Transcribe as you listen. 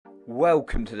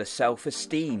Welcome to the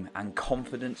Self-Esteem and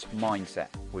Confidence Mindset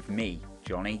with me,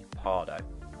 Johnny Pardo.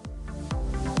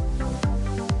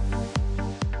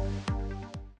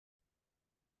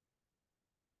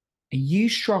 Are you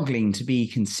struggling to be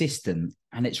consistent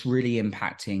and it's really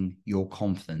impacting your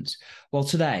confidence? Well,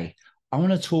 today I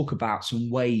want to talk about some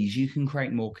ways you can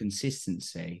create more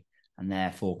consistency and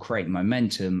therefore create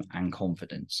momentum and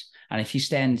confidence. And if you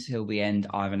stay until the end,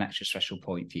 I have an extra special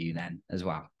point for you then as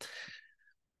well.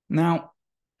 Now,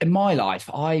 in my life,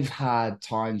 I've had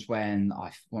times when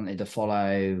I wanted to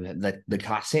follow the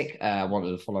classic,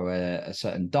 wanted to follow a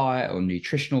certain diet or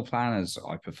nutritional plan, as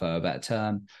I prefer a better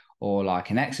term, or like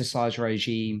an exercise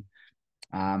regime,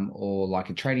 or like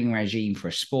a training regime for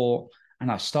a sport. And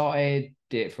I started,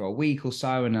 did it for a week or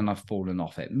so, and then I've fallen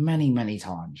off it many, many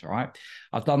times, right?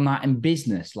 I've done that in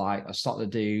business. Like I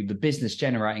started to do the business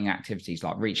generating activities,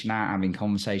 like reaching out, having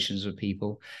conversations with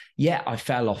people. Yeah, I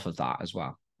fell off of that as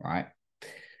well, right?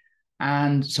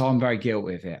 And so I'm very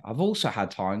guilty of it. I've also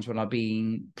had times when I've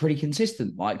been pretty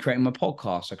consistent, like creating my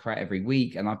podcast. I create every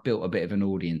week, and I've built a bit of an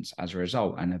audience as a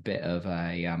result, and a bit of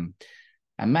a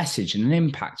message and an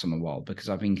impact on the world because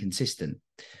I've been consistent.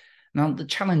 Now, the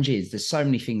challenge is there's so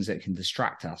many things that can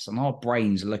distract us, and our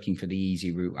brains are looking for the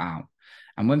easy route out.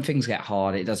 And when things get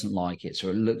hard, it doesn't like it, so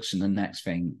it looks at the next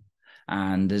thing.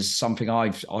 And there's something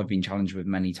I've been challenged with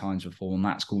many times before, and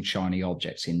that's called shiny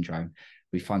object syndrome.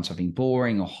 We find something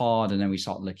boring or hard, and then we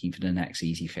start looking for the next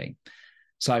easy thing.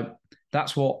 So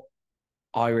that's what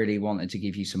I really wanted to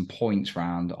give you some points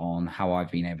around on how I've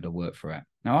been able to work through it.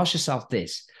 Now, ask yourself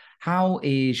this: how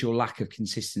is your lack of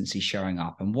consistency showing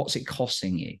up, and what's it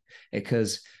costing you?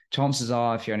 Because chances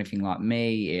are, if you're anything like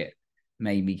me, it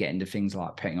made me get into things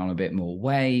like putting on a bit more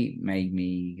weight, made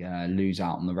me lose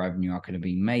out on the revenue I could have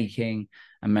been making,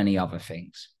 and many other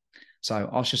things. So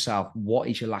ask yourself, what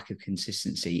is your lack of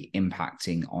consistency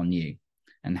impacting on you?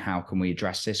 And how can we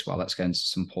address this? Well, let's go into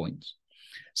some points.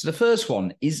 So the first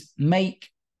one is make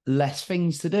less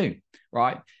things to do,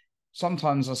 right?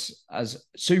 Sometimes as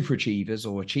super achievers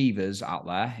or achievers out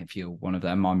there, if you're one of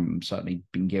them, I'm certainly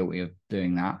been guilty of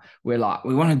doing that. We're like,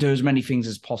 we want to do as many things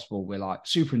as possible. We're like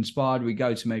super inspired. We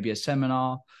go to maybe a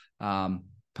seminar,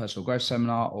 personal growth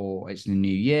seminar, or it's the new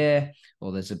year,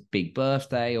 or there's a big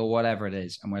birthday or whatever it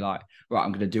is. And we're like, right,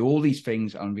 I'm going to do all these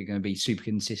things and we're going to be super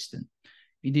consistent. If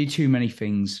you do too many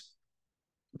things,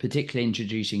 particularly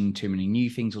introducing too many new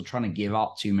things or trying to give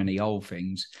up too many old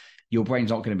things, your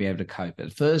brain's not going to be able to cope.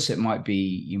 At first, you might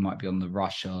be on the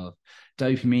rush of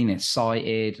dopamine,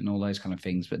 excited, and all those kind of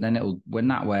things. But then when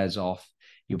that wears off,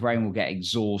 your brain will get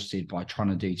exhausted by trying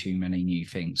to do too many new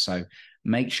things. So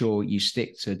make sure you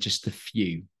stick to just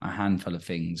a handful of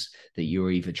things that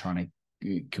you're either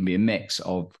can be a mix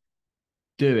of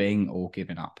doing or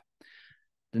giving up.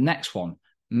 The next one,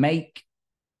 make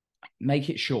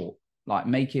it short. Like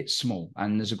make it small.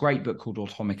 And there's a great book called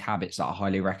Atomic Habits that I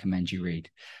highly recommend you read.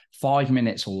 5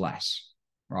 minutes or less,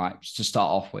 right? To start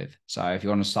off with. So if you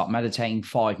want to start meditating,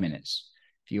 5 minutes.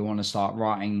 If you want to start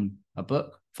writing a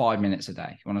book, 5 minutes a day.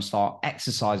 If you want to start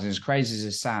exercising, as crazy as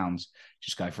it sounds,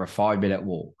 just go for a 5 minute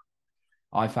walk.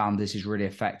 I found this is really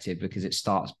effective because it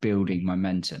starts building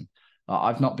momentum.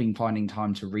 I've not been finding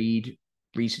time to read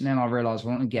recently, and I realized I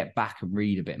want to get back and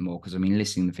read a bit more because I've been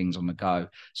listening to things on the go.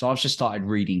 So I've just started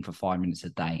reading for 5 minutes a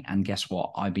day. And guess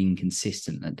what? I've been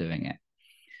consistent at doing it.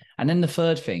 And then the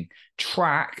third thing,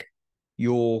 track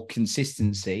your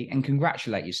consistency and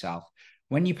congratulate yourself.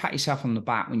 When you pat yourself on the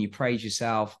back, when you praise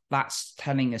yourself, that's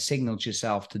telling a signal to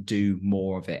yourself to do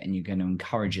more of it. And you're going to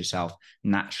encourage yourself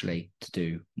naturally to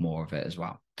do more of it as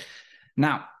well.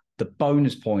 Now, the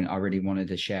bonus point I really wanted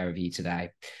to share with you today: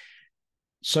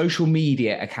 social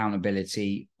media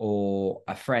accountability, or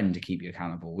a friend to keep you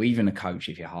accountable, or even a coach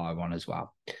if you hire one as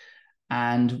well.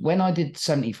 And when I did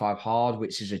 75 Hard,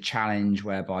 which is a challenge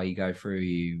whereby you go through,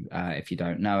 if you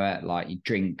don't know it, like you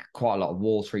drink quite a lot of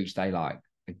water each day, like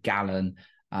a gallon.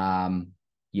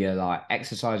 You're like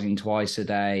exercising twice a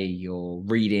day, you're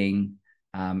reading,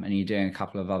 and you're doing a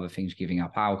couple of other things, giving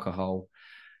up alcohol.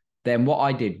 Then what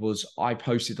I did was I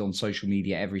posted on social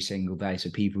media every single day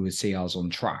so people would see I was on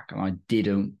track, and I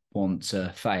didn't want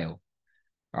to fail.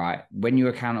 Right. When you're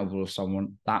accountable to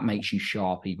someone, that makes you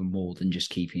sharp even more than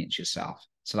just keeping it to yourself.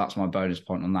 So that's my bonus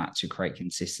point on that, to create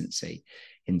consistency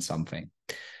in something.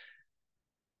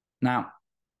 Now,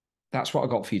 that's what I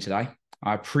got for you today.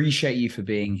 I appreciate you for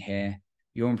being here.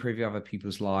 You're improving other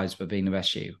people's lives by being the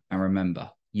best you. And remember,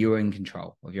 you're in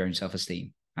control of your own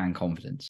self-esteem and confidence.